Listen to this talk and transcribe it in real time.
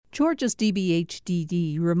Georgia's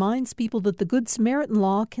DBHDD reminds people that the Good Samaritan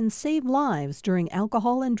law can save lives during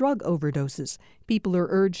alcohol and drug overdoses. People are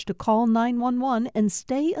urged to call 911 and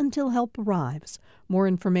stay until help arrives. More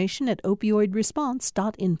information at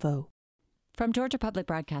opioidresponse.info. From Georgia Public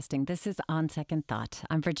Broadcasting, this is On Second Thought.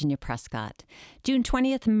 I'm Virginia Prescott. June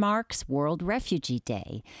 20th marks World Refugee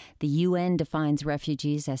Day. The UN defines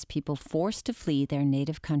refugees as people forced to flee their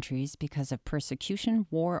native countries because of persecution,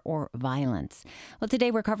 war, or violence. Well,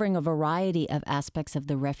 today we're covering a variety of aspects of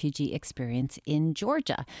the refugee experience in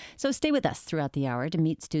Georgia. So stay with us throughout the hour to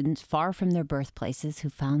meet students far from their birthplaces who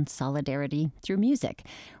found solidarity through music.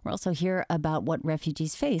 We'll also hear about what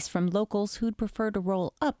refugees face from locals who'd prefer to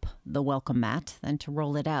roll up the welcome mat than to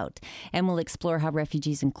roll it out. And we'll explore how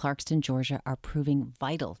refugees in Clarkston, Georgia are proving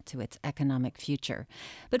vital to its economic future.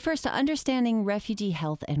 But first, understanding refugee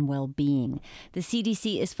health and well-being. The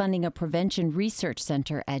CDC is funding a prevention research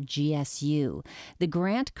center at GSU. The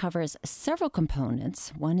grant covers several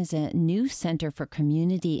components. One is a new center for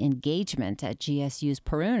community engagement at GSU's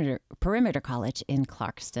Perimeter College in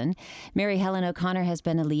Clarkston. Mary Helen O'Connor has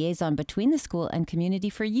been a liaison between the school and community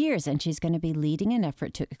for years, and she's going to be leading an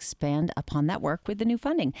effort to expand upon that work with the new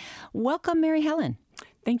funding. Welcome, Mary Helen.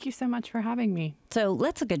 Thank you so much for having me. So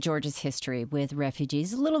let's look at Georgia's history with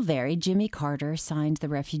refugees. A little varied. Jimmy Carter signed the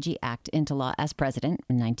Refugee Act into law as president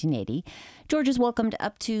in 1980. Georgia's welcomed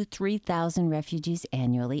up to 3,000 refugees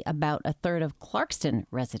annually. About a third of Clarkston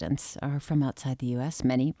residents are from outside the U.S.,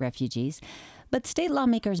 many refugees. But state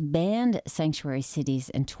lawmakers banned sanctuary cities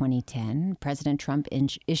in 2010. President Trump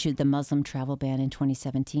issued the Muslim travel ban in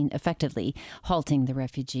 2017, effectively halting the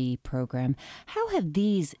refugee program. How have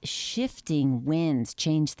these shifting winds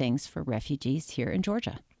changed things for refugees here in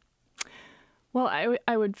Georgia? Well,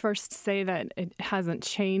 I would first say that it hasn't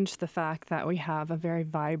changed the fact that we have a very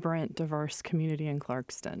vibrant, diverse community in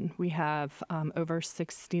Clarkston. We have over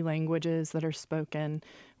 60 languages that are spoken.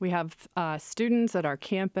 We have students at our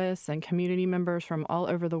campus and community members from all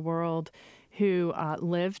over the world who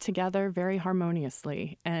live together very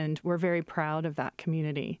harmoniously, and we're very proud of that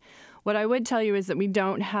community. What I would tell you is that we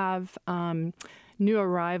don't have new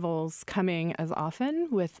arrivals coming as often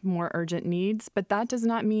with more urgent needs, but that does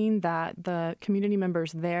not mean that the community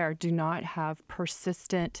members there do not have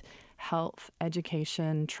persistent health,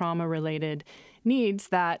 education, trauma-related needs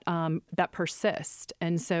that persist.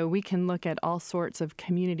 And so we can look at all sorts of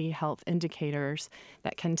community health indicators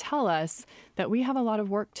that can tell us that we have a lot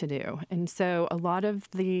of work to do. And so a lot of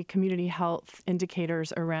the community health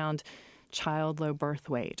indicators around child low birth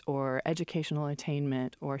weight or educational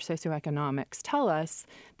attainment or socioeconomics tell us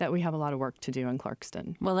that we have a lot of work to do in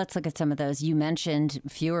Clarkston. Well, let's look at some of those. You mentioned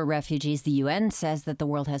fewer refugees. The UN says that the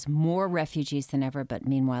world has more refugees than ever, but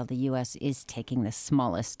meanwhile, the U.S. is taking the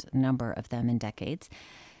smallest number of them in decades.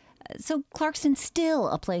 So Clarkston's still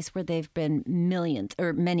a place where they've been millions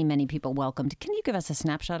or many, many people welcomed. Can you give us a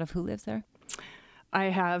snapshot of who lives there? I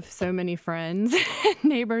have so many friends,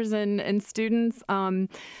 neighbors, and students, some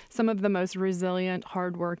of the most resilient,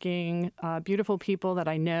 hardworking, beautiful people that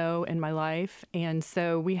I know in my life. And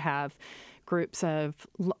so we have groups of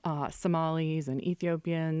Somalis and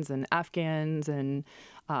Ethiopians and Afghans and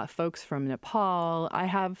folks from Nepal. I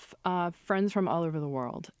have friends from all over the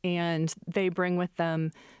world, and they bring with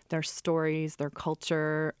them their stories, their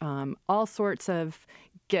culture, all sorts of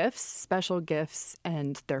gifts, special gifts,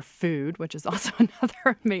 and their food, which is also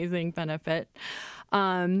another amazing benefit.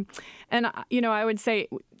 And, I would say,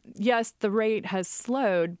 yes, the rate has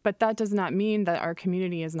slowed, but that does not mean that our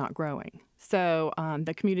community is not growing. So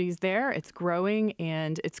the community is there, it's growing,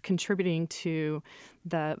 and it's contributing to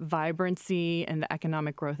the vibrancy and the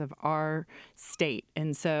economic growth of our state.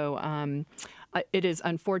 And so it is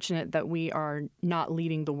unfortunate that we are not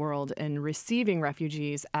leading the world in receiving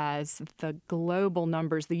refugees as the global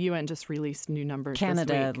numbers. The UN just released new numbers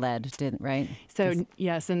Canada this week. led, didn't, right? So,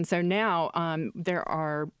 yes, and so now there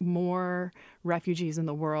are more refugees in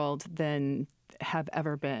the world than have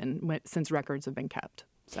ever been since records have been kept.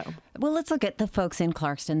 So. Well, let's look at the folks in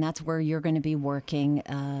Clarkston. That's where you're going to be working.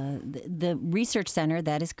 The research center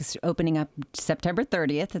that is opening up September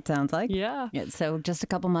 30th, it sounds like. Yeah. So just a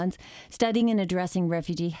couple months, studying and addressing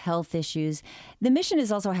refugee health issues. The mission is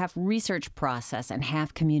also half research process and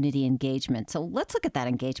half community engagement. So let's look at that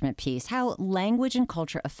engagement piece, how language and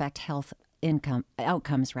culture affect health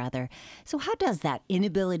outcomes. So how does that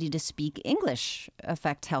inability to speak English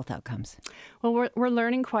affect health outcomes? Well, we're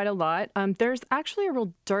learning quite a lot. There's actually a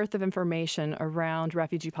real dearth of information around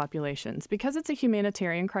refugee populations. Because it's a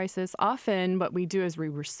humanitarian crisis, often what we do is we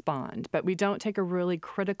respond, but we don't take a really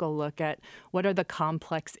critical look at what are the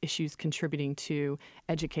complex issues contributing to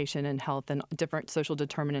education and health and different social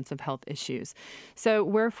determinants of health issues. So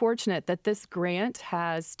we're fortunate that this grant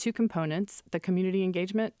has two components, the community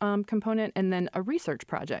engagement component and then a research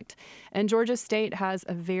project. And Georgia State has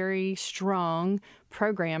a very strong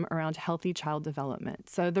program around healthy child development.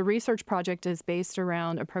 So the research project is based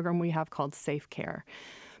around a program we have called Safe Care.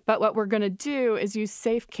 But what we're going to do is use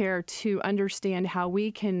Safe Care to understand how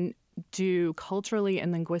we can do culturally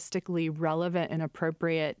and linguistically relevant and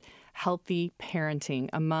appropriate healthy parenting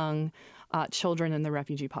among children in the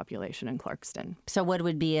refugee population in Clarkston. So what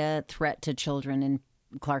would be a threat to children in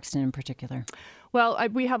Clarkston in particular? Well,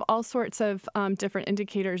 we have all sorts of different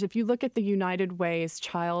indicators. If you look at the United Way's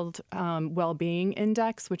Child Well-Being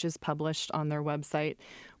Index, which is published on their website,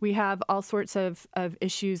 we have all sorts of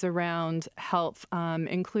issues around health,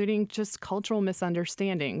 including just cultural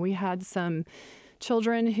misunderstanding. We had some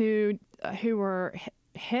children who were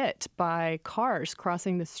hit by cars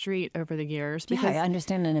crossing the street over the years. Yeah, I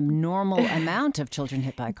understand an abnormal amount of children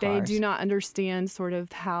hit by cars. They do not understand sort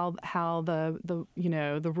of how the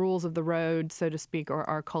rules of the road, so to speak, or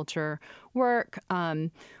our culture work.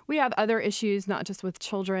 We have other issues, not just with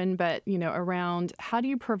children, but around how do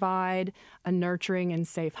you provide a nurturing and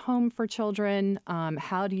safe home for children?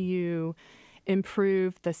 How do you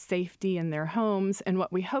improve the safety in their homes? And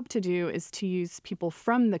what we hope to do is to use people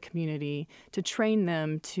from the community to train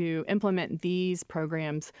them to implement these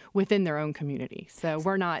programs within their own community. So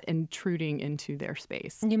we're not intruding into their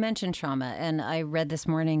space. You mentioned trauma, and I read this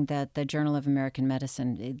morning that the Journal of American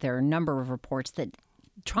Medicine, there are a number of reports that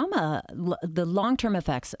trauma, the long-term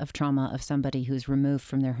effects of trauma of somebody who's removed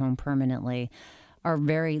from their home permanently are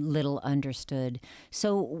very little understood.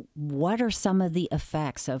 So what are some of the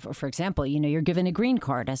effects of, for example, you're given a green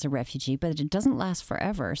card as a refugee, but it doesn't last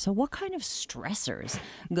forever. So what kind of stressors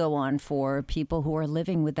go on for people who are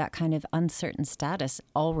living with that kind of uncertain status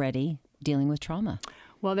already dealing with trauma?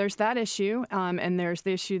 Well, there's that issue, and there's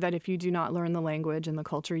the issue that if you do not learn the language and the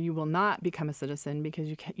culture, you will not become a citizen because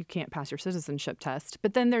you can't pass your citizenship test.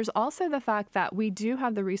 But then there's also the fact that we do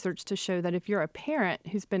have the research to show that if you're a parent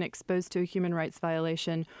who's been exposed to a human rights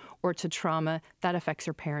violation or to trauma, that affects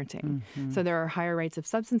your parenting. Mm-hmm. So there are higher rates of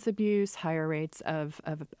substance abuse, higher rates of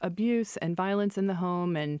abuse and violence in the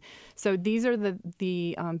home. And so these are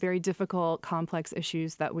the very difficult, complex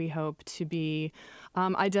issues that we hope to be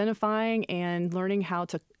identifying and learning how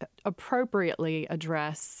to appropriately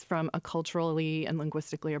address from a culturally and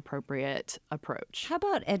linguistically appropriate approach. How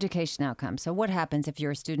about education outcomes? So what happens if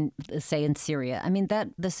you're a student, say, in Syria? I mean,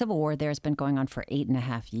 the civil war there has been going on for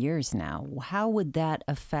 8.5 years now. How would that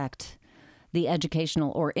affect the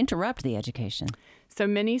educational or interrupt the education? So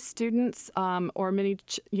many students or many,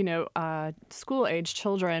 school-age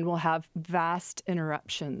children will have vast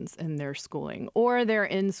interruptions in their schooling, or they're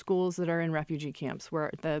in schools that are in refugee camps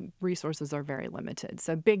where the resources are very limited.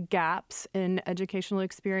 So big gaps in educational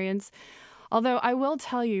experience. Although I will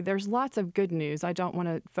tell you, there's lots of good news. I don't want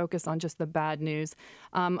to focus on just the bad news.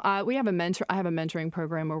 We have I have a mentoring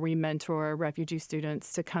program where we mentor refugee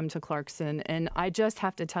students to come to Clarkston. And I just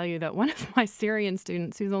have to tell you that one of my Syrian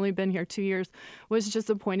students, who's only been here 2 years, was just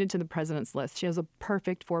appointed to the president's list. She has a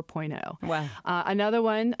perfect 4.0. Wow.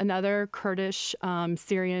 Another Kurdish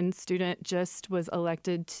Syrian student just was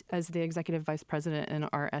elected as the executive vice president in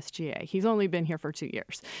our SGA. He's only been here for 2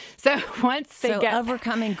 years. So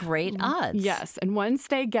overcoming great odds. Yes, and once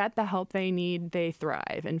they get the help they need, they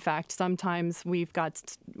thrive. In fact, sometimes we've got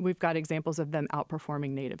examples of them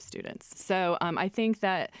outperforming native students. So I think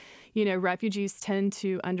that refugees tend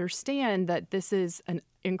to understand that this is an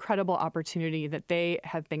incredible opportunity that they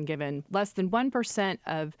have been given. Less than 1%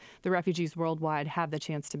 of the refugees worldwide have the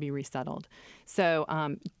chance to be resettled. So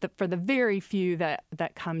for the very few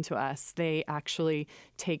that come to us, they actually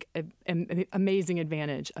take an amazing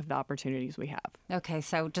advantage of the opportunities we have. Okay,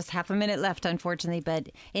 so just half a minute left, unfortunately. But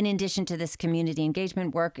in addition to this community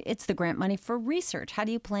engagement work, it's the grant money for research. How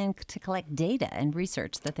do you plan to collect data and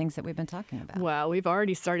research the things that we've been talking about? Well, we've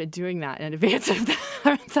already started doing that in advance of the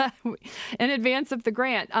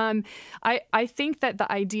grant. I think that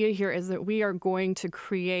the idea here is that we are going to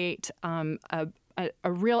create a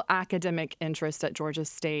a real academic interest at Georgia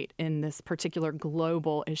State in this particular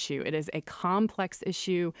global issue. It is a complex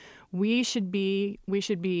issue. We should be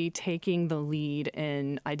taking the lead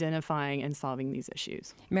in identifying and solving these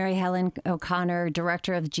issues. Mary Helen O'Connor,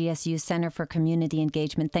 Director of GSU Center for Community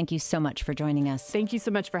Engagement, thank you so much for joining us. Thank you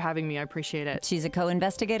so much for having me. I appreciate it. She's a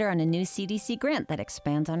co-investigator on a new CDC grant that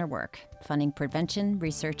expands on her work, funding prevention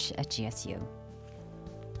research at GSU.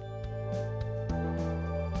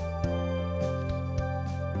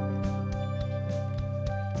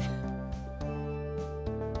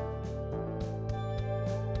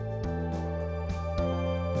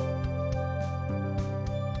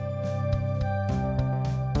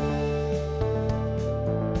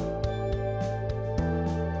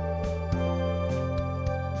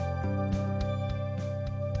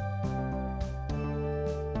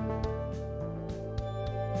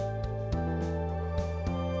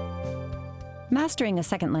 Mastering a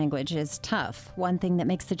second language is tough. One thing that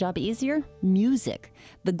makes the job easier? Music.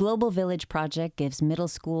 The Global Village Project gives middle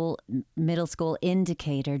school in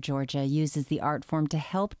Decatur, Georgia, uses the art form to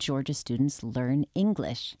help Georgia students learn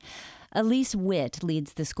English. Elise Witt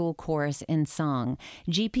leads the school chorus in song.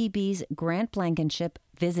 GPB's Grant Blankenship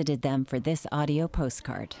visited them for this audio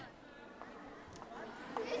postcard.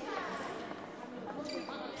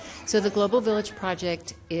 So the Global Village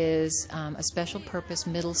Project is a special purpose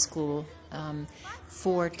middle school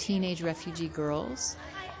for teenage refugee girls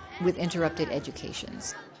with interrupted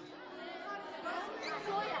educations.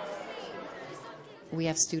 We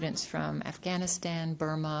have students from Afghanistan,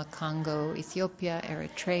 Burma, Congo, Ethiopia,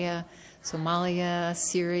 Eritrea, Somalia,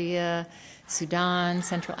 Syria, Sudan,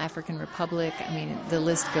 Central African Republic. I mean, the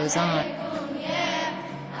list goes on.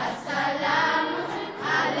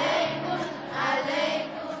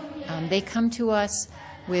 They come to us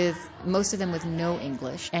with, most of them with no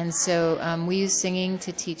English. And so we use singing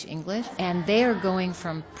to teach English. And they are going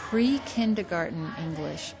from pre-kindergarten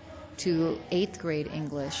English to 8th grade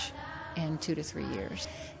English in 2 to 3 years.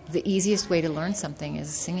 The easiest way to learn something is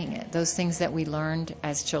singing it. Those things that we learned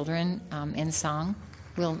as children in song,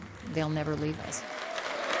 they'll never leave us.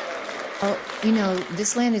 Well, you know,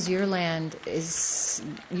 This Land Is Your Land is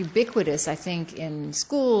ubiquitous, I think, in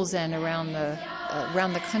schools and around the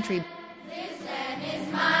country. This land is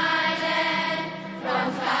my land,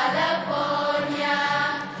 from California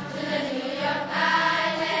to the New York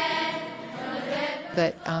Island.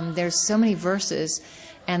 But there's so many verses,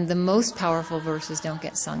 and the most powerful verses don't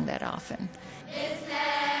get sung that often. This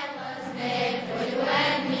land was made for you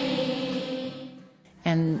and me.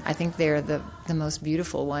 And I think they're the most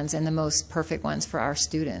beautiful ones and the most perfect ones for our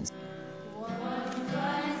students.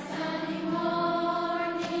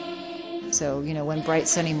 So, you know, one bright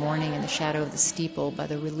sunny morning in the shadow of the steeple by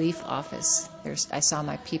the relief office, I saw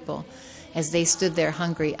my people. As they stood there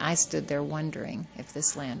hungry, I stood there wondering if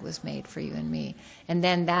this land was made for you and me. And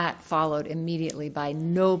then that followed immediately by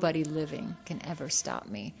nobody living can ever stop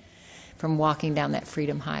me from walking down that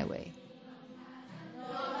freedom highway.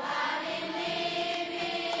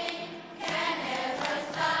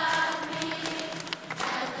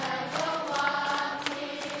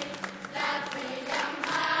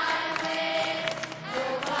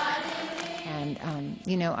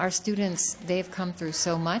 You know, our students, they've come through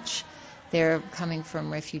so much. They're coming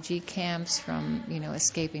from refugee camps, from, you know,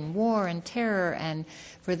 escaping war and terror, and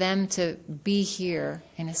for them to be here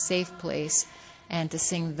in a safe place and to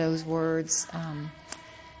sing those words,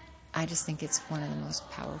 I just think it's one of the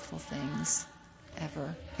most powerful things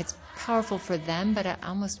ever. It's powerful for them, but I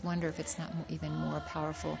almost wonder if it's not even more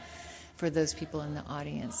powerful for those people in the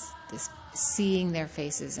audience, just seeing their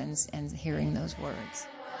faces and hearing those words.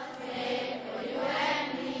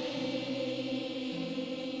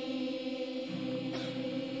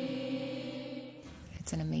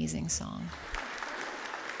 It's an amazing song.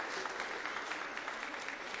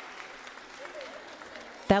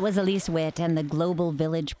 That was Elise Witt and the Global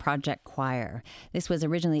Village Project Choir. This was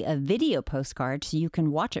originally a video postcard, so you can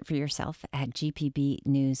watch it for yourself at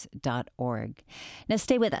gpbnews.org. Now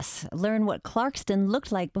stay with us. Learn what Clarkston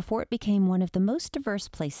looked like before it became one of the most diverse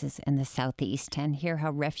places in the Southeast, and hear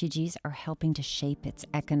how refugees are helping to shape its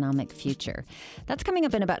economic future. That's coming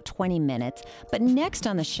up in about 20 minutes. But next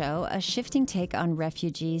on the show, a shifting take on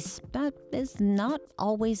refugees that is not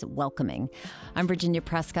always welcoming. I'm Virginia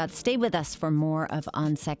Prescott. Stay with us for more of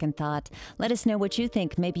On Second Thought. Let us know what you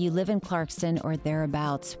think. Maybe you live in Clarkston or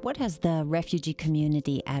thereabouts. What has the refugee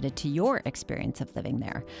community added to your experience of living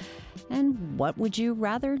there? And what would you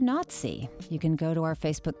rather not see? You can go to our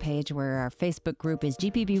Facebook page, where our Facebook group is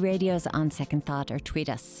GPB Radio's On Second Thought, or tweet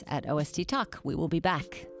us at OST Talk. We will be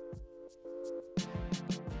back.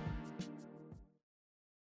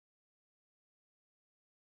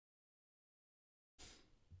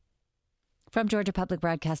 From Georgia Public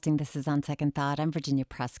Broadcasting, this is On Second Thought. I'm Virginia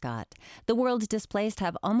Prescott. The world's displaced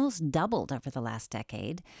have almost doubled over the last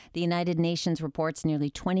decade. The United Nations reports nearly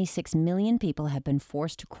 26 million people have been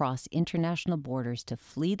forced to cross international borders to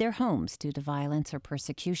flee their homes due to violence or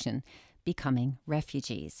persecution, becoming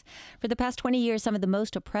refugees. For the past 20 years, some of the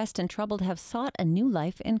most oppressed and troubled have sought a new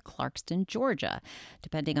life in Clarkston, Georgia,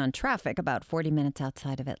 depending on traffic, about 40 minutes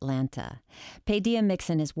outside of Atlanta. Paidia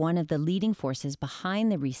Mixon is one of the leading forces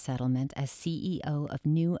behind the resettlement as CEO of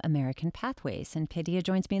New American Pathways. And Paidia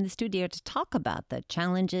joins me in the studio to talk about the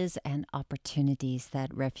challenges and opportunities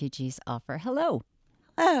that refugees offer. Hello.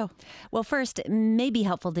 Oh, well, first, it may be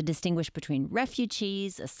helpful to distinguish between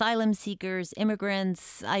refugees, asylum seekers,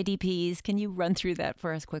 immigrants, IDPs. Can you run through that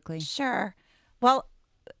for us quickly? sure. Well,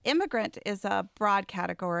 immigrant is a broad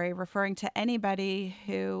category referring to anybody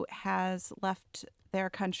who has left their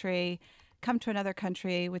country, come to another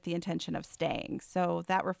country with the intention of staying. So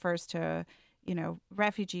that refers to,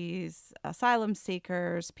 refugees, asylum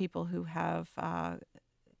seekers, people who have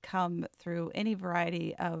come through any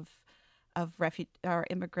variety of or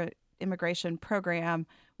immigration program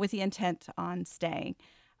with the intent on staying.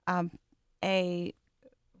 A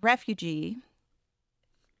refugee,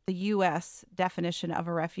 the U.S. definition of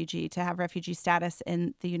a refugee, to have refugee status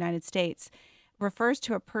in the United States, refers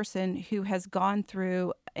to a person who has gone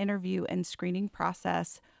through interview and screening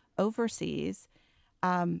process overseas.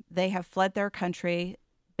 They have fled their country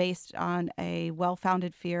based on a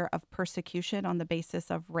well-founded fear of persecution on the basis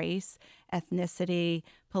of race, ethnicity,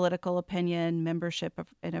 political opinion, membership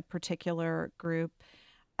in a particular group,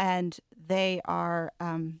 and they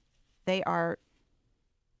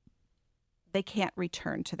can't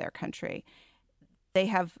return to their country. They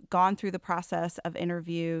have gone through the process of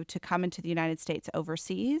interview to come into the United States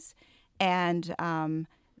overseas, and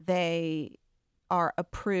they are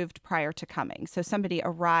approved prior to coming. So somebody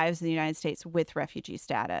arrives in the United States with refugee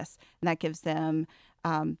status, and that gives them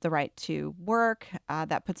the right to work.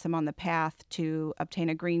 That puts them on the path to obtain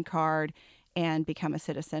a green card and become a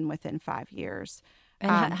citizen within 5 years.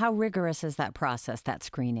 And how rigorous is that process, that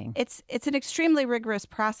screening? It's an extremely rigorous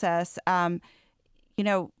process. We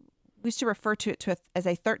used to refer to it as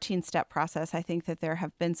a 13-step process. I think that there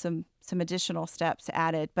have been some additional steps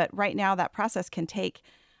added, but right now that process can take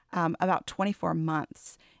about 24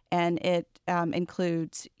 months. And it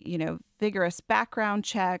includes, vigorous background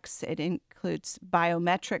checks. It includes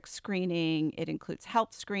biometric screening. It includes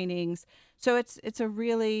health screenings. So it's a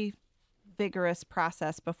really vigorous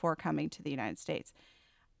process before coming to the United States.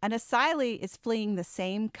 An asylee is fleeing the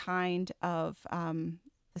same kind of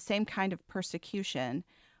persecution,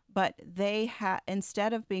 but they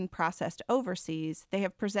instead of being processed overseas, they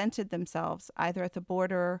have presented themselves either at the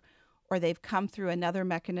border, or they've come through another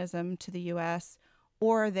mechanism to the U.S.,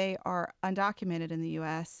 or they are undocumented in the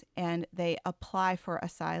U.S., and they apply for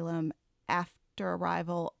asylum after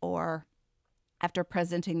arrival or after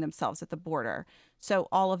presenting themselves at the border. So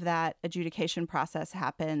all of that adjudication process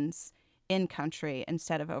happens in country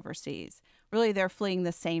instead of overseas. Really, they're fleeing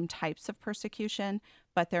the same types of persecution,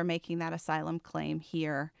 but they're making that asylum claim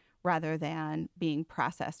here rather than being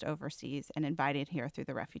processed overseas and invited here through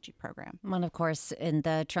the refugee program. Well, of course, in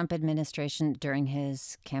the Trump administration, during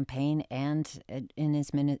his campaign and in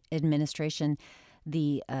his administration,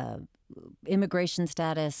 the immigration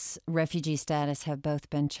status, refugee status have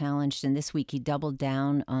both been challenged. And this week, he doubled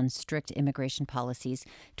down on strict immigration policies,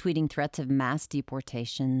 tweeting threats of mass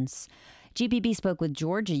deportations. GPB spoke with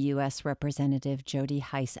Georgia U.S. Representative Jody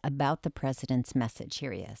Hice about the president's message.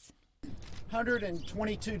 Here he is.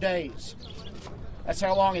 122 days. That's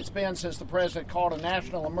how long it's been since the president called a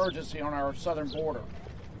national emergency on our southern border.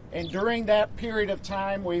 And during that period of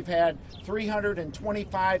time, we've had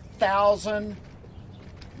 325,000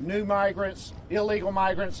 new migrants, illegal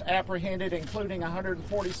migrants apprehended, including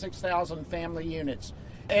 146,000 family units.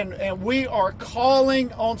 And we are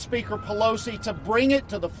calling on Speaker Pelosi to bring it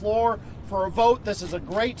to the floor for a vote. This is a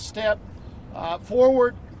great step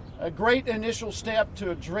forward, a great initial step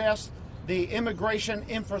to address the immigration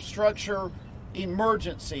infrastructure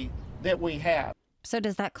emergency that we have. So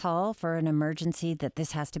does that call for an emergency that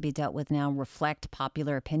this has to be dealt with now reflect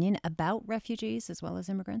popular opinion about refugees as well as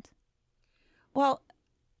immigrants? Well,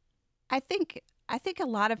 I think a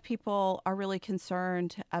lot of people are really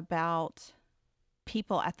concerned about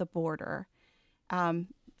people at the border. From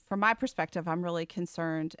my perspective, I'm really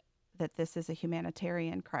concerned that this is a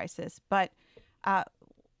humanitarian crisis. But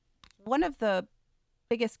one of the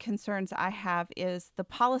biggest concerns I have is the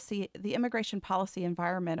immigration policy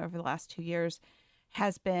environment over the last 2 years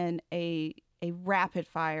has been a rapid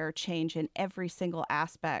fire change in every single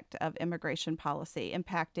aspect of immigration policy,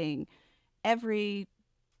 impacting every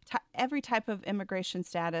every type of immigration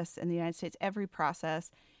status in the United States, every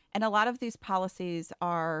process. And a lot of these policies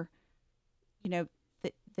are,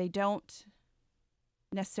 they don't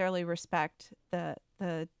necessarily respect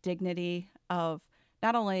the dignity of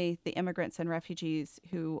not only the immigrants and refugees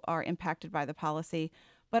who are impacted by the policy,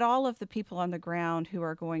 but all of the people on the ground who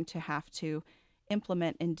are going to have to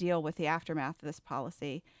implement and deal with the aftermath of this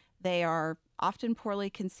policy. They are often poorly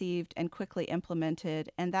conceived and quickly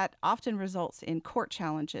implemented, and that often results in court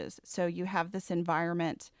challenges. So you have this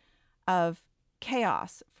environment of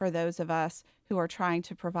chaos for those of us who are trying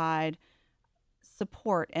to provide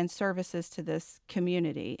support and services to this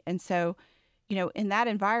community. And so, in that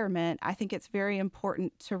environment, I think it's very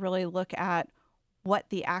important to really look at what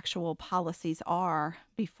the actual policies are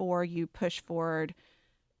before you push forward,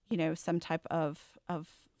 some type of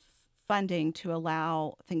funding to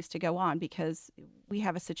allow things to go on, because we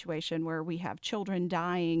have a situation where we have children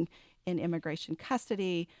dying in immigration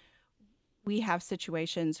custody. We have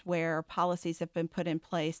situations where policies have been put in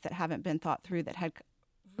place that haven't been thought through, that had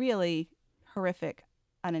really horrific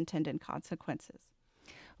unintended consequences.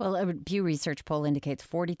 Well, a Pew Research poll indicates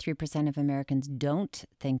 43% of Americans don't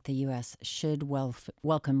think the U.S. should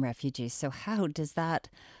welcome refugees. So how does that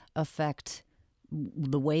affect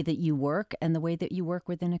the way that you work and the way that you work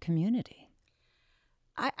within a community?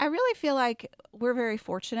 I really feel like we're very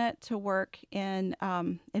fortunate to work in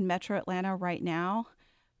Metro Atlanta right now,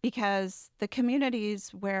 because the communities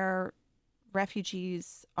where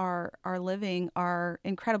refugees are living are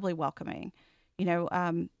incredibly welcoming.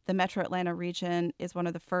 The Metro Atlanta region is one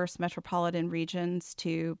of the first metropolitan regions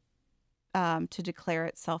to declare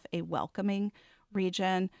itself a welcoming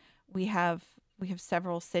region. We have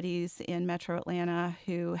several cities in Metro Atlanta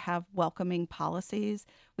who have welcoming policies.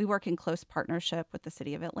 We work in close partnership with the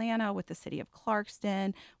city of Atlanta, with the city of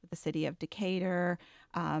Clarkston, with the city of Decatur.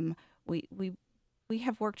 We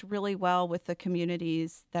have worked really well with the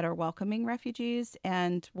communities that are welcoming refugees,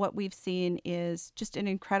 and what we've seen is just an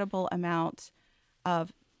incredible amount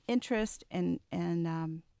of interest and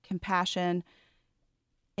compassion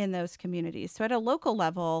in those communities. So at a local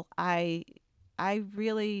level, I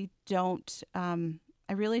really don't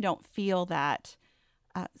feel that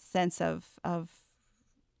sense of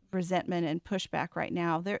resentment and pushback right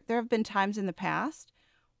now. There have been times in the past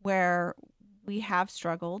where we have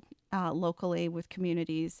struggled locally with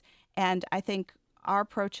communities, and I think our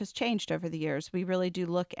approach has changed over the years. We really do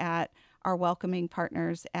look at our welcoming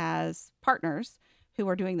partners as partners who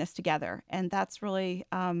are doing this together, and that's really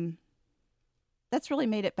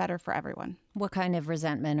made it better for everyone. What kind of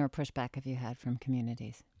resentment or pushback have you had from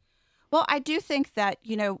communities? Well, I do think that,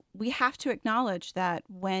 we have to acknowledge that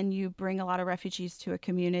when you bring a lot of refugees to a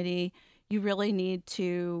community, you really need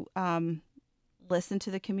to listen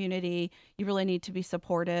to the community. You really need to be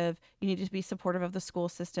supportive. You need to be supportive of the school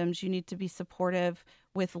systems. You need to be supportive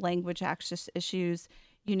with language access issues.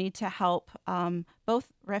 You need to help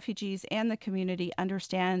both refugees and the community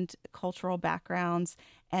understand cultural backgrounds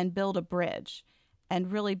and build a bridge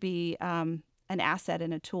and really be an asset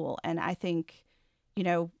and a tool. And I think,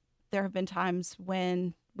 there have been times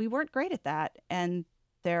when we weren't great at that. And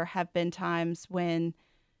there have been times when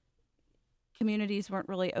communities weren't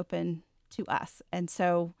really open to us. And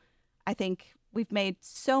so I think we've made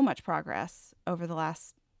so much progress over the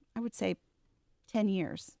last, I would say, 10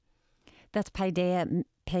 years. That's Paideia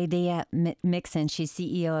Mixon. She's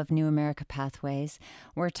CEO of New America Pathways.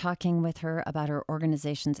 We're talking with her about her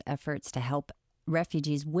organization's efforts to help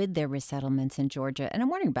refugees with their resettlements in Georgia. And I'm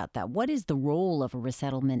wondering about that. What is the role of a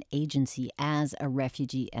resettlement agency as a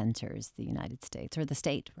refugee enters the United States, or the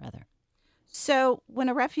state, rather? So when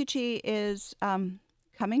a refugee is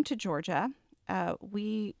coming to Georgia,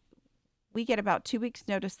 we get about 2 weeks'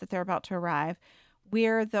 notice that they're about to arrive.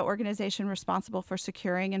 We're the organization responsible for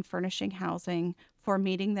securing and furnishing housing, for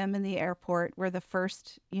meeting them in the airport. We're the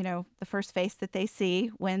first face that they see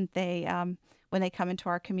when they come into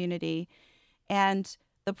our community. And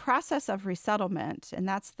the process of resettlement, and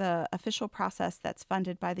that's the official process that's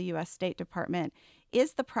funded by the U.S. State Department,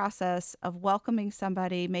 is the process of welcoming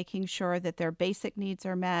somebody, making sure that their basic needs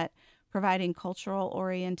are met, providing cultural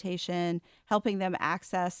orientation, helping them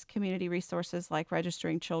access community resources like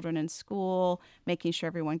registering children in school, making sure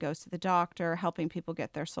everyone goes to the doctor, helping people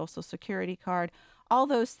get their Social Security card, all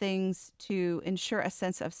those things to ensure a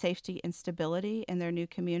sense of safety and stability in their new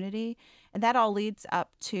community. And that all leads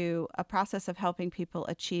up to a process of helping people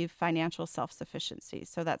achieve financial self-sufficiency.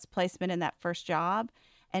 So that's placement in that first job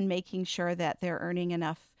and making sure that they're earning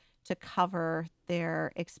enough to cover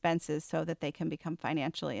their expenses so that they can become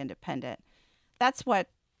financially independent. That's what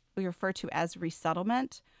we refer to as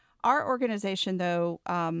resettlement. Our organization, though,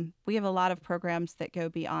 we have a lot of programs that go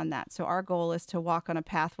beyond that. So our goal is to walk on a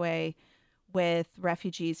pathway with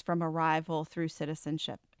refugees from arrival through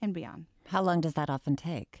citizenship and beyond. How long does that often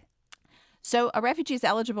take? So a refugee is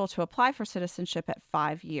eligible to apply for citizenship at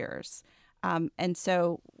 5 years. And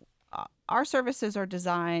so our services are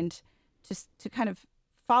designed to kind of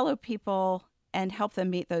follow people and help them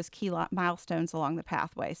meet those key milestones along the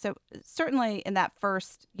pathway. So certainly in that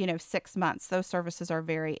first, 6 months, those services are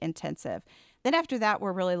very intensive. Then after that,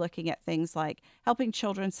 we're really looking at things like helping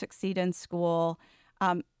children succeed in school,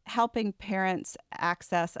 helping parents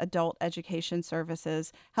access adult education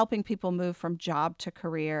services, helping people move from job to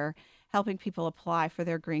career, helping people apply for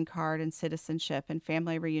their green card and citizenship and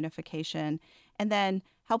family reunification, and then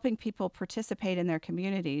helping people participate in their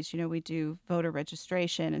communities. We do voter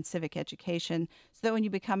registration and civic education so that when you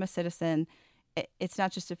become a citizen, it's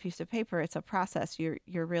not just a piece of paper, it's a process. You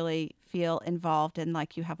really feel involved and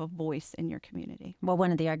like you have a voice in your community. Well,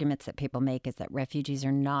 one of the arguments that people make is that refugees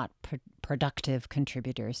are not productive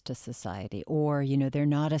contributors to society, or, they're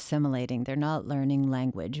not assimilating, they're not learning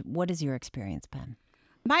language. What is your experience, Ben?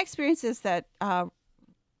 My experience is that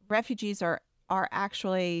refugees are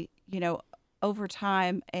actually, over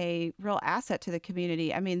time, a real asset to the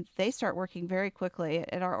community. I mean, they start working very quickly.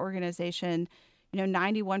 At our organization,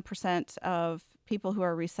 91% of people who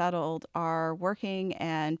are resettled are working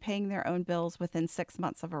and paying their own bills within 6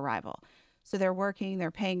 months of arrival. So they're working,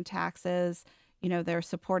 they're paying taxes, they're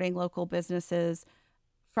supporting local businesses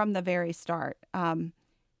from the very start.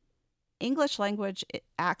 English language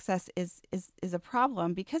access is a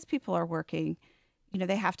problem because people are working.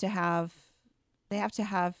 They have to have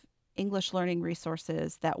English learning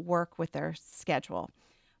resources that work with their schedule.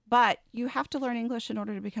 But you have to learn English in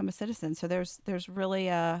order to become a citizen. So there's really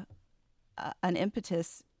an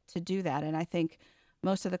impetus to do that. And I think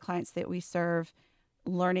most of the clients that we serve,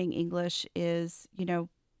 learning English is,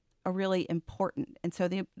 a really important. And so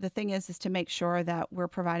the thing is to make sure that we're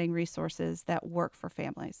providing resources that work for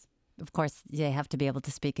families. Of course, they have to be able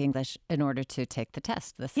to speak English in order to take the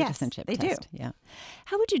test, the citizenship test. Yes, they do. Yeah.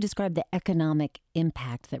 How would you describe the economic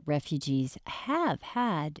impact that refugees have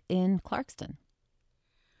had in Clarkston?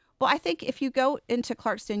 Well, I think if you go into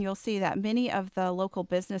Clarkston, you'll see that many of the local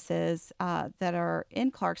businesses that are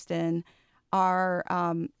in Clarkston are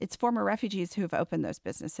it's former refugees who have opened those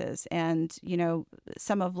businesses. And,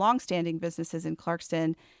 some of longstanding businesses in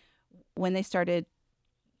Clarkston, when they started,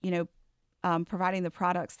 providing the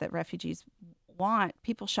products that refugees want,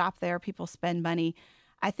 people shop there, people spend money.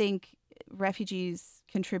 I think refugees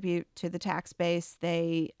contribute to the tax base.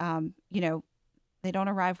 They, they don't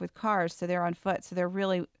arrive with cars, so they're on foot. So they're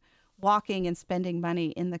really walking and spending money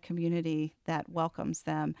in the community that welcomes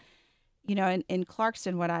them. In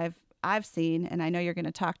Clarkston, what I've seen, and I know you're going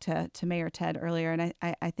to talk to Mayor Ted earlier, and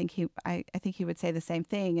I think he would say the same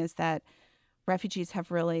thing, is that refugees have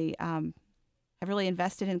really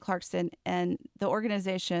invested in Clarkston, and the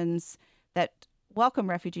organizations that welcome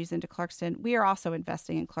refugees into Clarkston, we are also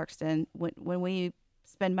investing in Clarkston. When we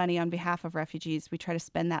spend money on behalf of refugees, we try to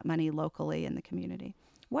spend that money locally in the community.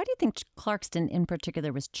 Why do you think Clarkston in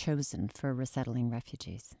particular was chosen for resettling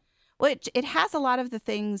refugees? Well, it has a lot of the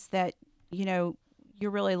things that, you're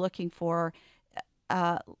really looking for.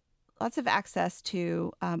 Lots of access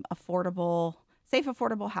to safe,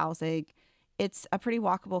 affordable housing. It's a pretty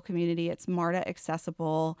walkable community. It's MARTA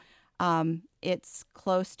accessible. It's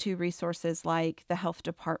close to resources like the health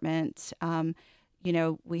department.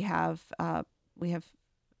 We have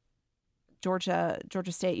Georgia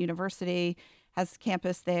State University has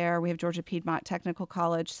campus there. We have Georgia Piedmont Technical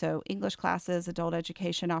College, so English classes, adult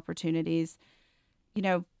education opportunities,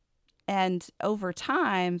 and over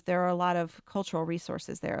time, there are a lot of cultural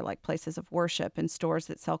resources there, like places of worship and stores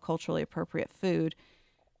that sell culturally appropriate food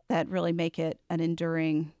that really make it an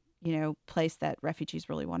enduring, place that refugees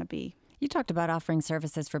really want to be. You talked about offering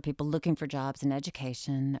services for people looking for jobs and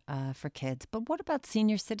education for kids, but what about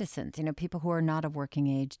senior citizens, people who are not of working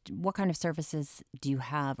age? What kind of services do you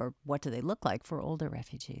have, or what do they look like for older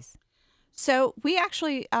refugees? So we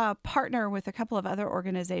actually partner with a couple of other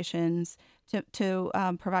organizations to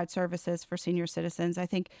provide services for senior citizens. I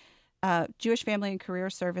think Jewish Family and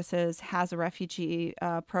Career Services has a refugee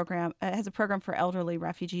program, has a program for elderly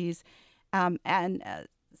refugees, and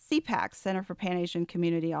CPAC, Center for Pan Asian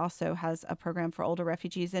Community, also has a program for older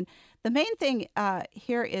refugees. And the main thing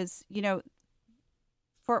here is,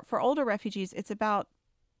 for older refugees, it's about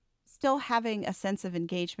still having a sense of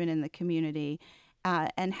engagement in the community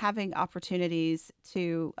and having opportunities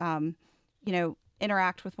to,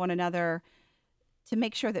 interact with one another to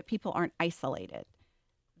make sure that people aren't isolated.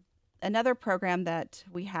 Another program that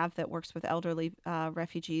we have that works with elderly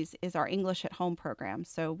refugees is our English at Home program.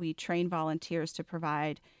 So we train volunteers to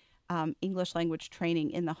provide English language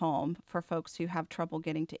training in the home for folks who have trouble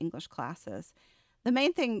getting to English classes. The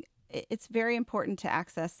main thing, it's very important to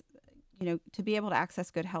access, to be able to access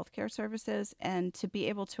good healthcare services and to be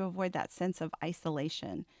able to avoid that sense of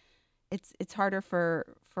isolation. It's harder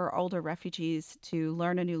for older refugees to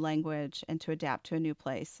learn a new language and to adapt to a new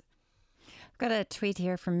place. I've got a tweet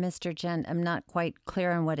here from Mr. Gent. I'm not quite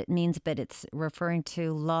clear on what it means, but it's referring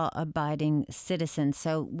to law-abiding citizens.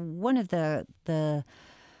 So one of the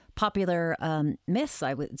popular myths,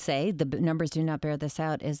 I would say, the numbers do not bear this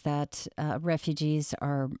out, is that refugees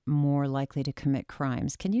are more likely to commit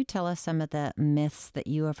crimes. Can you tell us some of the myths that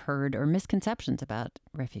you have heard or misconceptions about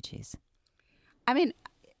refugees? I mean,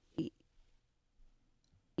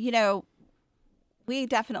 we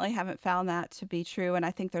definitely haven't found that to be true. And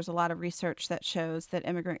I think there's a lot of research that shows that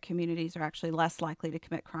immigrant communities are actually less likely to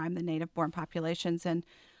commit crime than native-born populations. And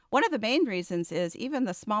one of the main reasons is even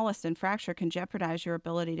the smallest infraction can jeopardize your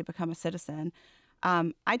ability to become a citizen.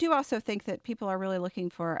 I do also think that people are really looking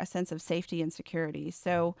for a sense of safety and security.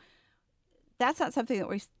 So that's not something that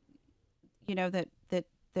we,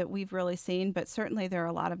 that we've really seen, but certainly there are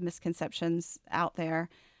a lot of misconceptions out there.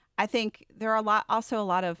 I think there are a lot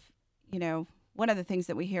of, one of the things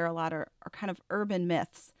that we hear a lot are kind of urban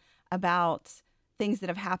myths about things that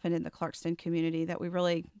have happened in the Clarkston community that we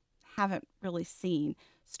really haven't really seen.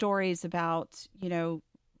 Stories about,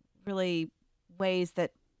 really ways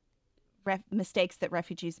that mistakes that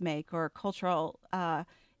refugees make or cultural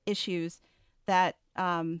issues that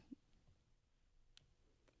that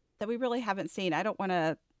we really haven't seen. I don't want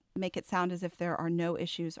to make it sound as if there are no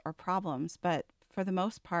issues or problems, but for the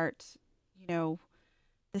most part,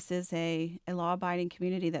 this is a law-abiding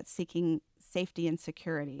community that's seeking safety and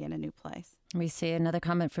security in a new place. We see another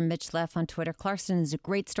comment from Mitch Leff on Twitter. Clarkston is a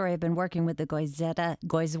great story. I've been working with the Goizueta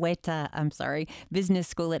Business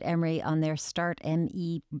School at Emory on their Start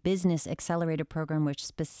ME Business Accelerator program, which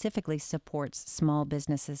specifically supports small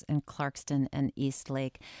businesses in Clarkston and East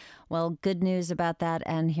Lake. Well, good news about that,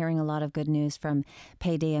 and hearing a lot of good news from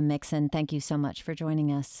Paideia Mixon. Thank you so much for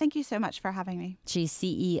joining us. Thank you so much for having me. She's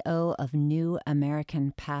CEO of New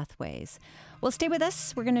American Pathways. Well, stay with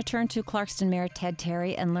us. We're going to turn to Clarkston Mayor Ted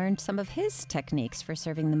Terry and learn some of his techniques for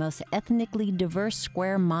serving the most ethnically diverse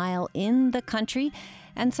square mile in the country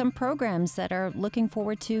and some programs that are looking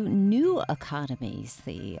forward to new economies,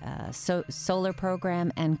 the solar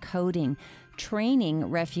program and coding, training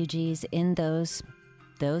refugees in those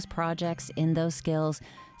projects, in those skills,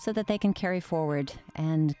 so that they can carry forward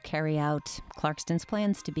and carry out Clarkston's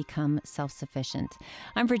plans to become self-sufficient.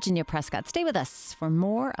 I'm Virginia Prescott. Stay with us for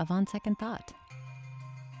more of On Second Thought.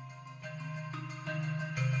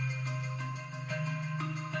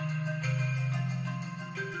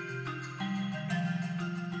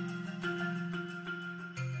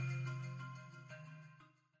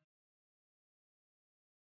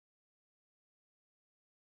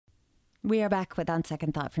 We are back with On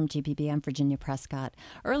Second Thought from GPB. I'm Virginia Prescott.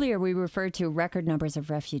 Earlier, we referred to record numbers of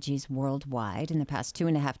refugees worldwide. In the past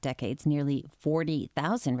 2.5 decades, nearly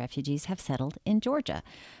 40,000 refugees have settled in Georgia.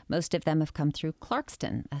 Most of them have come through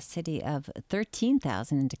Clarkston, a city of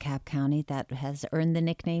 13,000 in DeKalb County that has earned the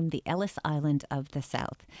nickname the Ellis Island of the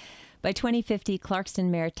South. By 2050, Clarkston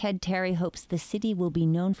Mayor Ted Terry hopes the city will be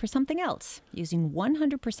known for something else, using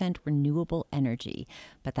 100% renewable energy.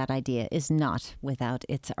 But that idea is not without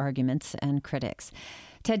its arguments and critics.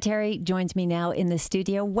 Ted Terry joins me now in the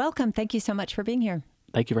studio. Welcome. Thank you so much for being here.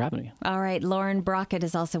 Thank you for having me. All right. Lauren Brockett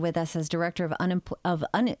is also with us as Director of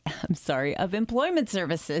Employment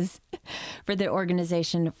Services for the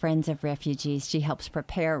organization Friends of Refugees. She helps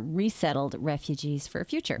prepare resettled refugees for a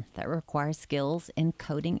future that requires skills in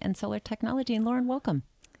coding and solar technology. And Lauren, welcome.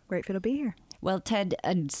 Grateful to be here. Well, Ted,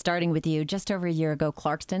 starting with you, just over a year ago,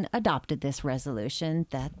 Clarkston adopted this resolution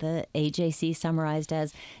that the AJC summarized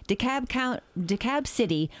as DeKalb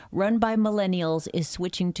City, run by millennials, is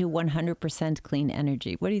switching to 100% clean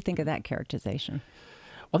energy. What do you think of that characterization?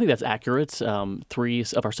 I think that's accurate. 3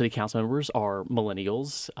 of our city council members are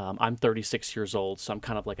millennials. I'm 36 years old, so I'm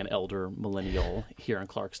kind of like an elder millennial here in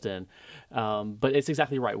Clarkston. But it's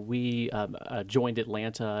exactly right. We joined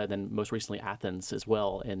Atlanta and then most recently Athens as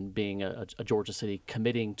well in being a Georgia city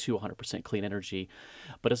committing to 100% clean energy.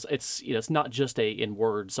 But it's not just in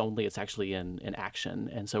words only, it's actually in action.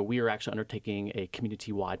 And so we are actually undertaking a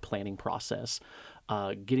community-wide planning process,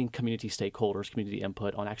 getting community stakeholders, community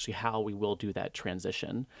input on actually how we will do that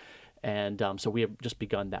transition. And so we have just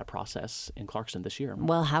begun that process in Clarkston this year.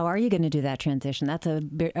 Well, how are you going to do that transition? That's a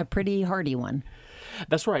pretty hardy one.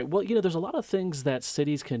 That's right. Well, there's a lot of things that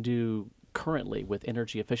cities can do currently with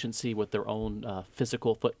energy efficiency, with their own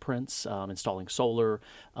physical footprints, installing solar,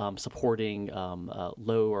 supporting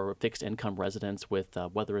low or fixed income residents with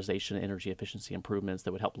weatherization and energy efficiency improvements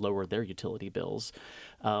that would help lower their utility bills.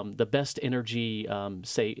 The best energy,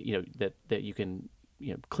 that you can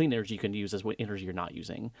clean energy you can use as what energy you're not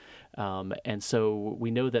using. And so we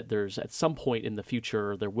know that there's at some point in the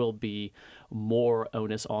future, there will be more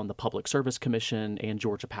onus on the Public Service Commission and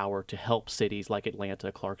Georgia Power to help cities like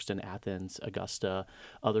Atlanta, Clarkston, Athens, Augusta,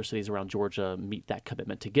 other cities around Georgia meet that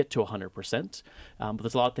commitment to get to 100%. But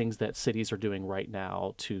there's a lot of things that cities are doing right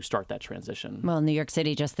now to start that transition. Well, New York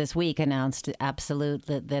City just this week announced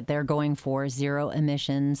that they're going for zero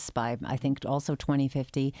emissions by, I think, also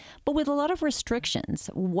 2050, but with a lot of restrictions.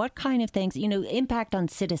 What kind of things, impact on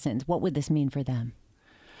citizens? What would this mean for them?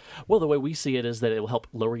 Well, the way we see it is that it will help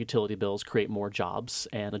lower utility bills, create more jobs,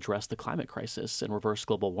 and address the climate crisis and reverse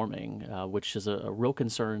global warming, which is a real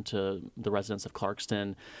concern to the residents of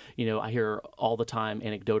Clarkston. I hear all the time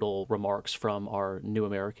anecdotal remarks from our new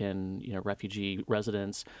American, refugee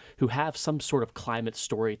residents who have some sort of climate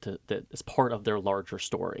story that is part of their larger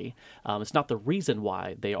story. It's not the reason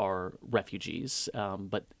why they are refugees,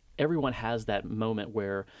 but everyone has that moment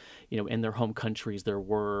where, in their home countries, there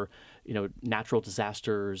were, natural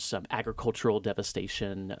disasters, agricultural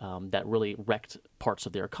devastation that really wrecked parts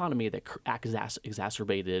of their economy, that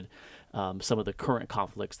exacerbated some of the current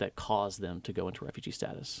conflicts that caused them to go into refugee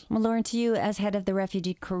status. Well, Lauren, to you, as head of the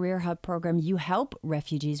Refugee Career Hub program, you help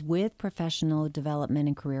refugees with professional development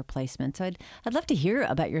and career placement. So I'd love to hear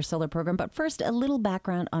about your solar program. But first, a little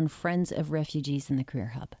background on Friends of Refugees in the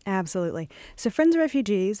Career Hub. Absolutely. So Friends of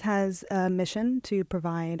Refugees has a mission to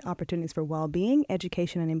provide opportunities for well-being,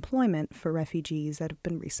 education, and employment for refugees that have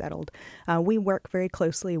been resettled. We work very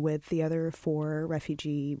closely with the other 4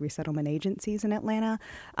 refugee resettlement agencies in Atlanta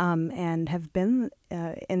and have been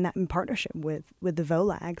in partnership with the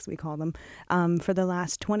VOLAGs, we call them, for the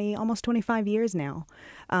last almost 25 years now.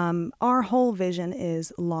 Our whole vision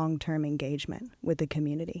is long-term engagement with the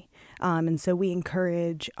community. And so we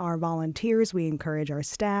encourage our volunteers, we encourage our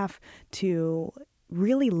staff to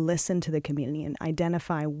really listen to the community and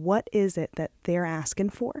identify what is it that they're asking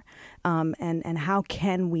for, and how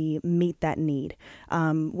can we meet that need.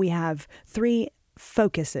 We have 3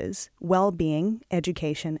 focuses: well-being,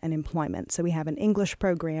 education, and employment. So we have an English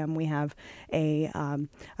program, we have a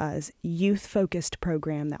youth-focused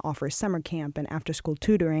program that offers summer camp and after-school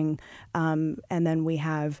tutoring, and then we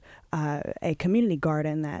have a community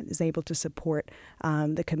garden that is able to support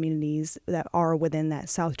the communities that are within that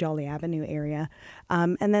South Jolly Avenue area.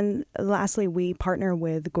 And then lastly, we partner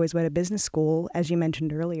with Goizueta Business School, as you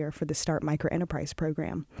mentioned earlier, for the Start Microenterprise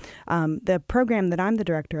program. The program that I'm the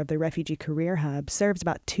director of, the Refugee Career Hub, serves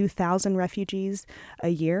about 2,000 refugees a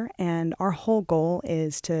year, and our whole goal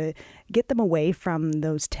is to get them away from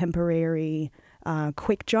those temporary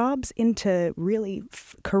quick jobs into really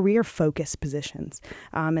career-focused positions.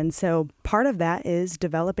 And so part of that is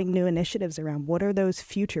developing new initiatives around what are those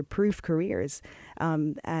future-proof careers.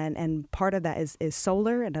 And part of that is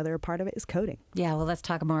solar, another part of it is coding. Yeah, well, let's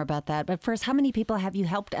talk more about that. But first, how many people have you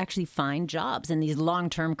helped actually find jobs in these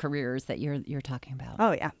long-term careers that you're talking about?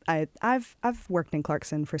 Oh, yeah. I've worked in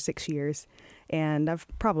Clarkston for 6 years, and I've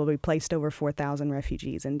probably placed over 4,000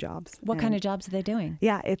 refugees in jobs. What kind of jobs are they doing?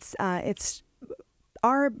 Yeah,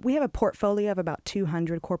 we have a portfolio of about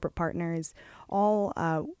 200 corporate partners, all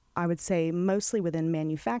I would say mostly within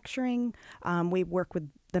manufacturing. We work with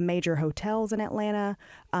the major hotels in Atlanta,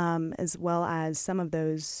 as well as some of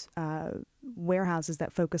those warehouses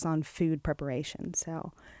that focus on food preparation.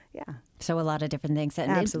 So, yeah. So a lot of different things.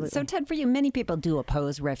 Absolutely. So, Ted, for you, many people do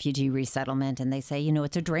oppose refugee resettlement, and they say,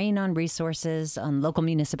 it's a drain on resources, on local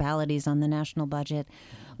municipalities, on the national budget.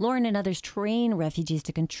 Lauren and others train refugees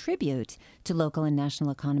to contribute to local and national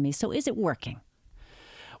economies. So is it working?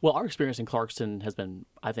 Well, our experience in Clarkston has been,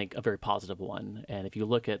 I think, a very positive one. And if you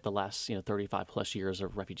look at the last, 35 plus years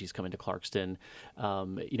of refugees coming to Clarkston,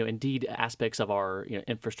 indeed aspects of our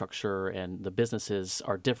infrastructure and the businesses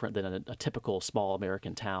are different than a typical small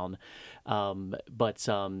American town. But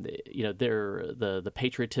the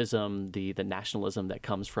patriotism, the nationalism that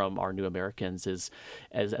comes from our new Americans is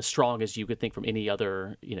as strong as you could think from any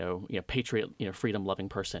other, freedom-loving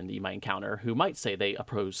person that you might encounter who might say they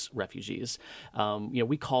oppose refugees.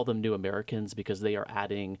 We call call them New Americans because they are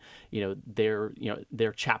adding,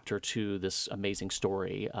 their chapter to this amazing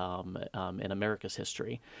story in America's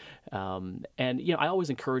history. And I always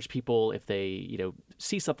encourage people, if they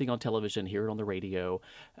see something on television, hear it on the radio,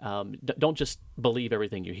 don't just believe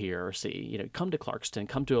everything you hear or see. Come to Clarkston,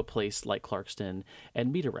 come to a place like Clarkston,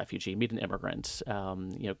 and meet a refugee, meet an immigrant.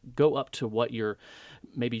 Go up to what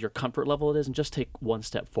maybe your comfort level it is, and just take one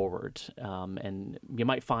step forward. And you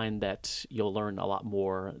might find that you'll learn a lot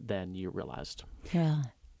more than you realized. Yeah.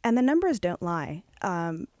 And the numbers don't lie.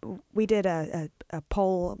 We did a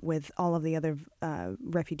poll with all of the other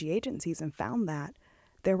refugee agencies and found that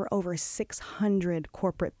there were over 600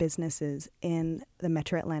 corporate businesses in the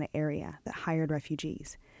metro Atlanta area that hired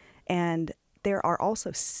refugees. And there are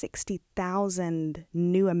also 60,000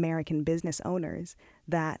 new American business owners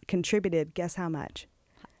that contributed, guess how much?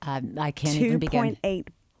 I can't even begin. $2.8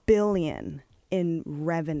 billion in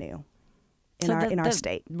revenue in our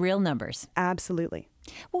state. Real numbers. Absolutely.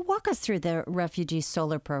 Well, walk us through the Refugee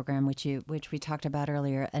Solar Program, which we talked about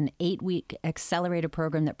earlier, an 8-week accelerated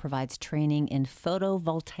program that provides training in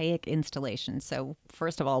photovoltaic installation. So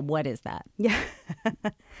first of all, what is that? Yeah.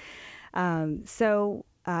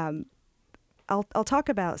 I'll talk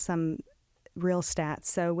about some real stats.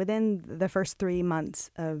 So within the first 3 months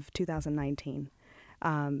of 2019,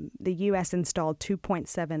 the U.S. installed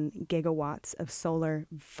 2.7 gigawatts of solar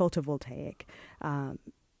photovoltaic.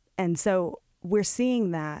 And so we're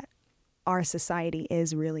seeing that our society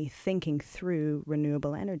is really thinking through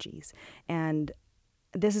renewable energies. And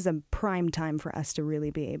this is a prime time for us to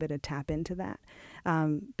really be able to tap into that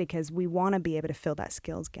because we want to be able to fill that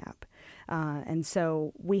skills gap. And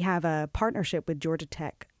so we have a partnership with Georgia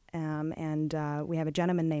Tech. And we have a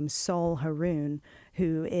gentleman named Sol Haroon,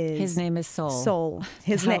 who is... His name is Sol. Sol.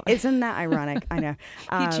 His name, isn't that ironic? I know.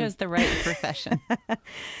 He chose the right profession.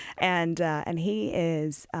 And he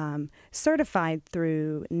is certified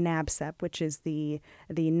through NABCEP, which is the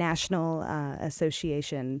National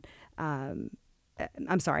Association... the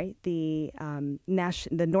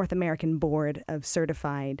North American Board of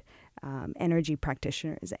Certified Energy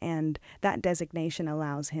Practitioners. And that designation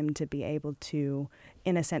allows him to be able to,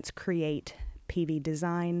 in a sense, create PV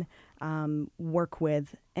design, work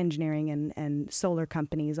with engineering and solar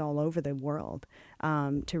companies all over the world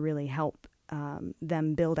to really help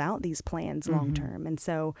them build out these plans long term. And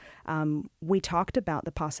so we talked about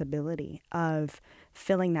the possibility of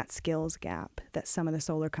filling that skills gap that some of the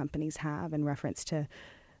solar companies have in reference to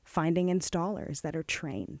finding installers that are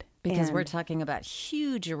trained. Because we're talking about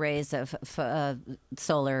huge arrays of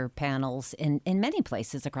solar panels in many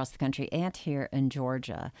places across the country and here in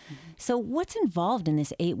Georgia. So what's involved in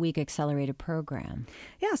this 8-week accelerated program?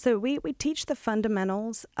 Yeah, so we teach the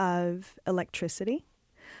fundamentals of electricity.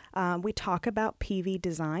 We talk about PV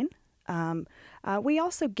design. We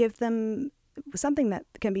also give them something that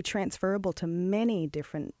can be transferable to many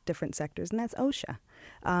different sectors, and that's OSHA.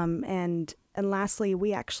 And lastly,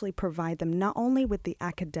 we actually provide them not only with the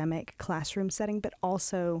academic classroom setting, but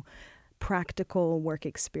also practical work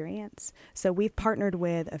experience. So we've partnered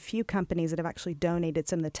with a few companies that have actually donated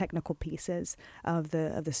some of the technical pieces of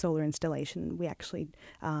the solar installation. We actually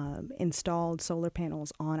installed solar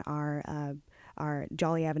panels on our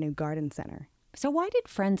Jolly Avenue Garden Center. So why did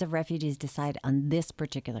Friends of Refugees decide on this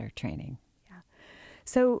particular training? Yeah.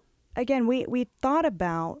 So again, we thought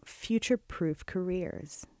about future-proof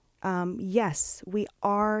careers. Yes, we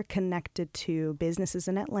are connected to businesses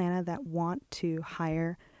in Atlanta that want to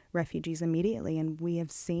hire refugees immediately, and we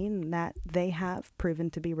have seen that they have proven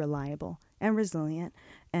to be reliable and resilient,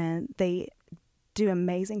 and they do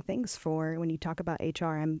amazing things for, when you talk about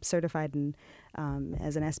HR, I'm certified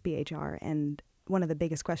as an SBHR, and one of the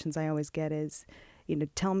biggest questions I always get is,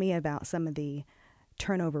 tell me about some of the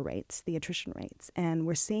turnover rates, the attrition rates. And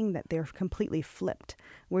we're seeing that they're completely flipped.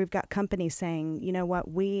 We've got companies saying, you know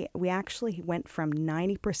what, we actually went from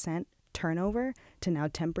 90% turnover to now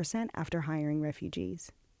 10% after hiring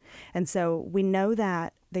refugees. And so we know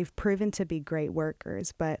that they've proven to be great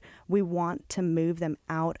workers, but we want to move them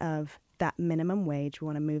out of that minimum wage. We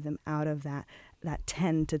want to move them out of that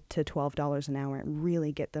 $10 to $12 an hour and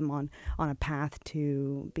really get them on a path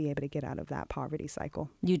to be able to get out of that poverty cycle.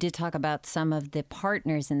 You did talk about some of the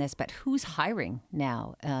partners in this, but who's hiring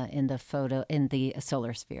now in the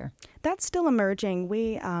solar sphere? That's still emerging.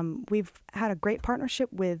 We've had a great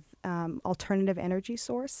partnership with Alternative Energy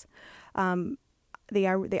Source.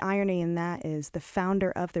 The irony in that is the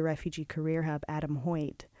founder of the Refugee Career Hub, Adam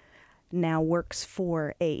Hoyt, now works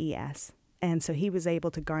for AES. And so he was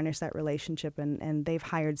able to garnish that relationship, and they've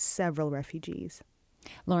hired several refugees.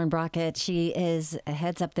 Lauren Brockett, she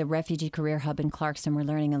heads up the Refugee Career Hub in Clarkston. We're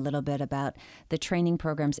learning a little bit about the training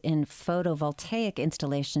programs in photovoltaic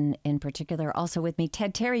installation in particular. Also with me,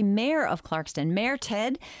 Ted Terry, Mayor of Clarkston. Mayor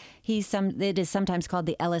Ted, it is sometimes called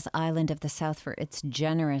the Ellis Island of the South for its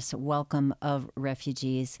generous welcome of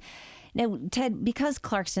refugees. Now, Ted, because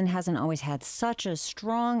Clarkston hasn't always had such a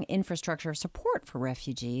strong infrastructure of support for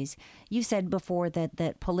refugees, you said before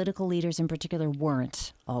that political leaders in particular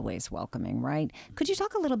weren't always welcoming, right? Could you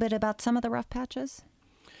talk a little bit about some of the rough patches?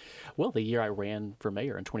 Well, the year I ran for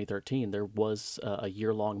mayor in 2013, there was a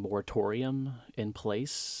year-long moratorium in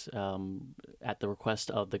place at the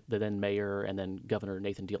request of the then mayor and then Governor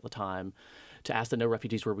Nathan Deal at the time to ask that no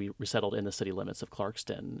refugees were resettled in the city limits of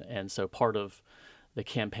Clarkston. And so part of the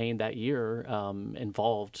campaign that year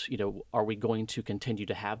involved, are we going to continue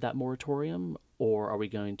to have that moratorium, or are we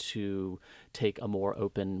going to take a more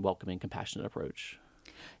open, welcoming, compassionate approach?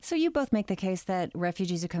 So you both make the case that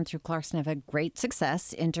refugees who come through Clarkston have had great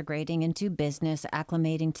success integrating into business,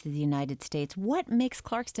 acclimating to the United States. What makes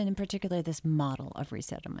Clarkston in particular this model of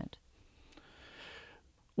resettlement?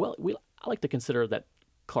 Well, I like to consider that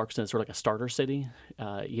Clarkston is sort of like a starter city.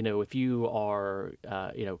 If you are,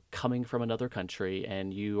 coming from another country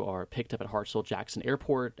and you are picked up at Hartsfield-Jackson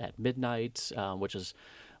Airport at midnight, which is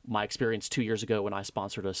my experience 2 years ago when I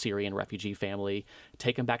sponsored a Syrian refugee family,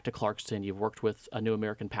 take them back to Clarkston. You've worked with a New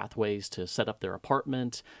American Pathways to set up their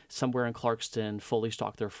apartment somewhere in Clarkston, fully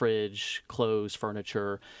stock their fridge, clothes,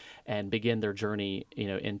 furniture, and begin their journey,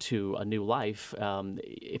 into a new life.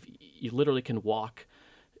 If you literally can walk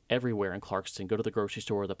everywhere in Clarkston, go to the grocery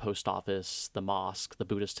store, the post office, the mosque, the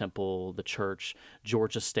Buddhist temple, the church,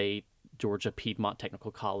 Georgia State, Georgia Piedmont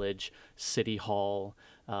Technical College, City Hall,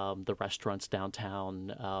 the restaurants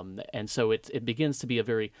downtown. And so it begins to be a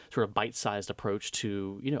very sort of bite-sized approach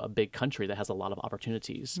to, a big country that has a lot of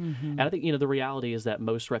opportunities. Mm-hmm. And I think, the reality is that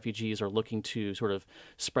most refugees are looking to sort of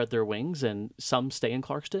spread their wings, and some stay in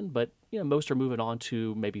Clarkston, but, most are moving on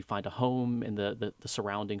to maybe find a home in the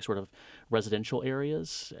surrounding sort of residential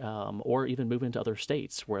areas, or even move into other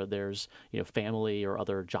states where there's, family or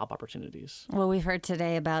other job opportunities. Well, we've heard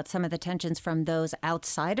today about some of the tensions from those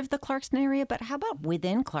outside of the Clarkston area, but how about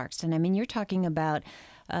within Clarkston? I mean, you're talking about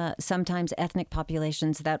sometimes ethnic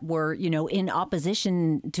populations that were, in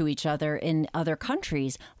opposition to each other in other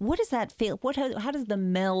countries. What does that feel? How does the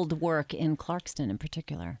meld work in Clarkston in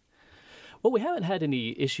particular? Well, we haven't had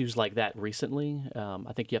any issues like that recently.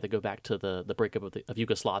 I think you have to go back to the breakup of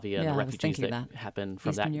Yugoslavia and the refugees that happened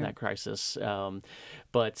from that crisis.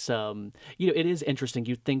 But it is interesting.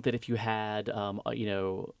 You'd think that if you had,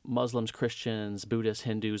 Muslims, Christians, Buddhists,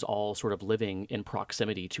 Hindus all sort of living in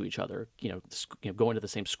proximity to each other, going to the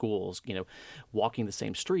same schools, walking the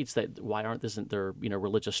same streets, that why isn't there,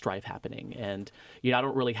 religious strife happening? And, I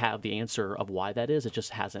don't really have the answer of why that is. It just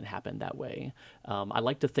hasn't happened that way. I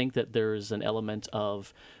like to think that there's an element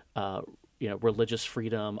of religious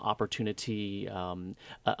freedom, opportunity,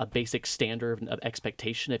 a basic standard of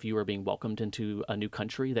expectation if you are being welcomed into a new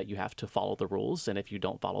country, that you have to follow the rules, and if you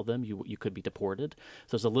don't follow them, you could be deported.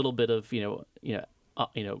 So there's a little bit of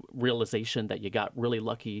realization that you got really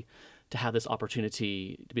lucky to have this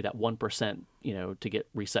opportunity to be that 1%, to get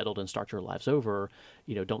resettled and start your lives over.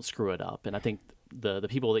 Don't screw it up. And I think the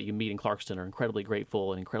people that you meet in Clarkston are incredibly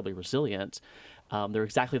grateful and incredibly resilient. They're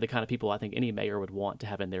exactly the kind of people I think any mayor would want to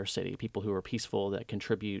have in their city, people who are peaceful, that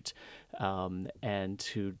contribute, and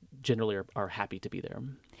who generally are happy to be there.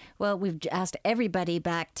 Well, we've asked everybody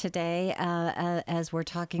back today as we're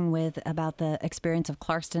talking about the experience of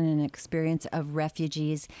Clarkston and experience of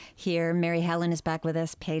refugees here. Mary Helen is back with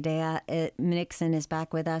us. Paideia Nixon is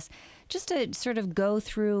back with us. Just to sort of go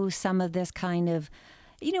through some of this kind of,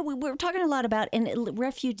 we're talking a lot about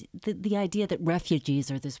the idea that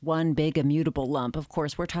refugees are this one big immutable lump. Of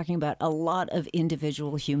course, we're talking about a lot of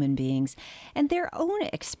individual human beings and their own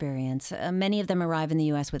experience. Many of them arrive in the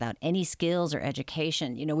U.S. without any skills or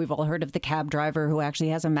education. We've all heard of the cab driver who actually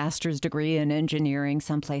has a master's degree in engineering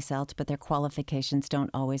someplace else, but their qualifications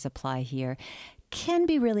don't always apply here. Can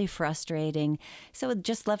be really frustrating. So I'd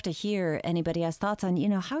just love to hear anybody has thoughts on,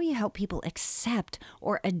 how you help people accept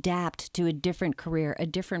or adapt to a different career, a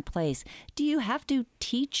different place. Do you have to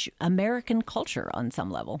teach American culture on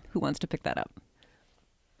some level? Who wants to pick that up?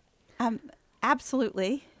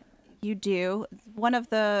 Absolutely, you do. One of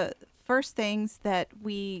the first things that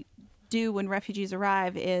we do when refugees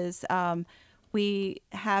arrive is we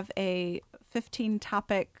have a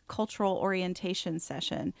 15-topic cultural orientation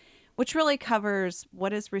session, which really covers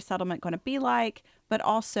what is resettlement going to be like, but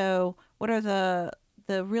also what are the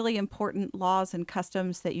really important laws and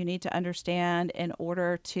customs that you need to understand in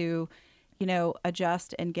order to,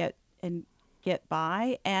 adjust and get and get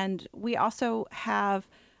by. And we also have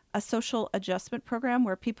a social adjustment program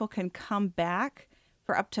where people can come back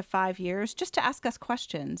for up to 5 years just to ask us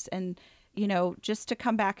questions and, just to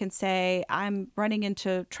come back and say, I'm running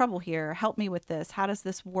into trouble here. Help me with this. How does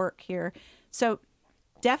this work here? So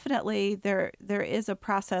definitely there is a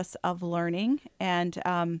process of learning and,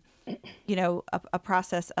 a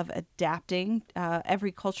process of adapting.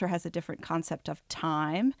 Every culture has a different concept of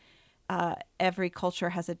time. Every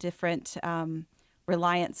culture has a different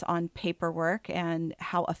reliance on paperwork and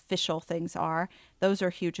how official things are. Those are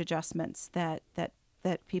huge adjustments that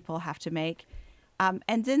people have to make.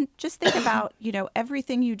 And then just think about,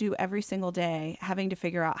 everything you do every single day, having to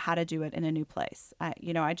figure out how to do it in a new place. I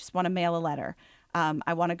just want to mail a letter.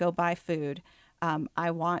 I want to go buy food.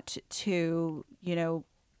 I want to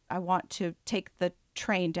take the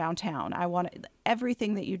train downtown.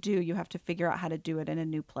 Everything that you do, you have to figure out how to do it in a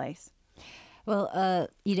new place. Well,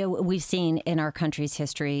 we've seen in our country's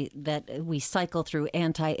history that we cycle through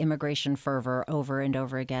anti-immigration fervor over and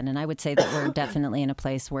over again. And I would say that we're definitely in a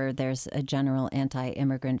place where there's a general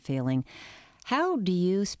anti-immigrant feeling. How do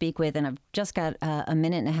you speak with, and I've just got a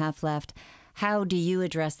minute and a half left, how do you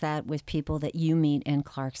address that with people that you meet in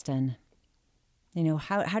Clarkston?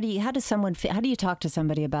 How do you talk to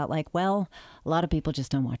somebody about a lot of people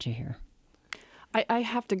just don't want you here? I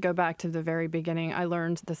have to go back to the very beginning. I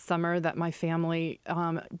learned this summer that my family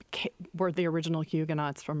were the original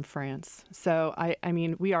Huguenots from France. So,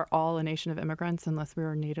 we are all a nation of immigrants unless we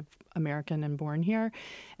were Native American and born here.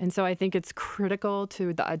 And so I think it's critical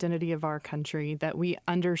to the identity of our country that we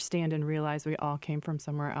understand and realize we all came from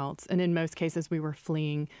somewhere else. And in most cases, we were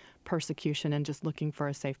fleeing persecution and just looking for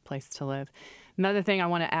a safe place to live. Another thing I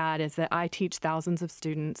want to add is that I teach thousands of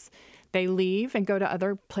students. They leave and go to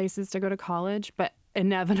other places to go to college, but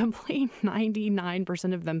inevitably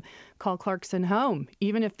 99% of them call Clarkston home,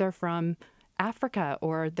 even if they're from Africa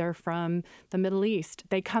or they're from the Middle East.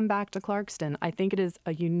 They come back to Clarkston. I think it is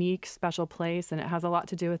a unique, special place, and it has a lot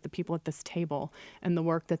to do with the people at this table and the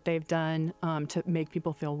work that they've done to make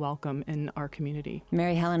people feel welcome in our community.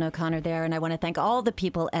 Mary Helen O'Connor there, and I want to thank all the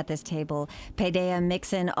people at this table. Paideia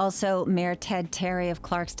Mixon, also Mayor Ted Terry of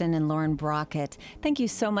Clarkston, and Lauren Brockett. Thank you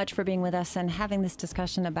so much for being with us and having this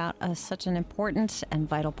discussion about such an important and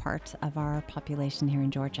vital part of our population here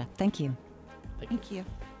in Georgia. Thank you. Thank you.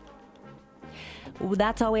 Well,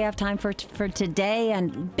 that's all we have time for today,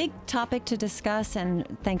 and big topic to discuss. And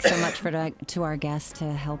thanks so much to our guests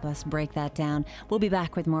to help us break that down. We'll be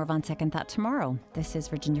back with more of On Second Thought tomorrow. This is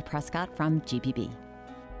Virginia Prescott from GPB.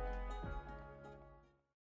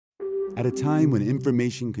 At a time when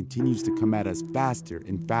information continues to come at us faster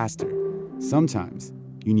and faster, sometimes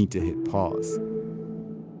you need to hit pause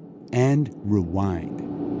and rewind.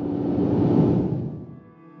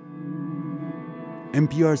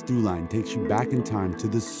 NPR's Throughline takes you back in time to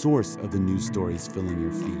the source of the news stories filling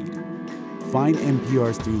your feed. Find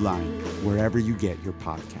NPR's Throughline wherever you get your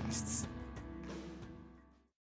podcasts.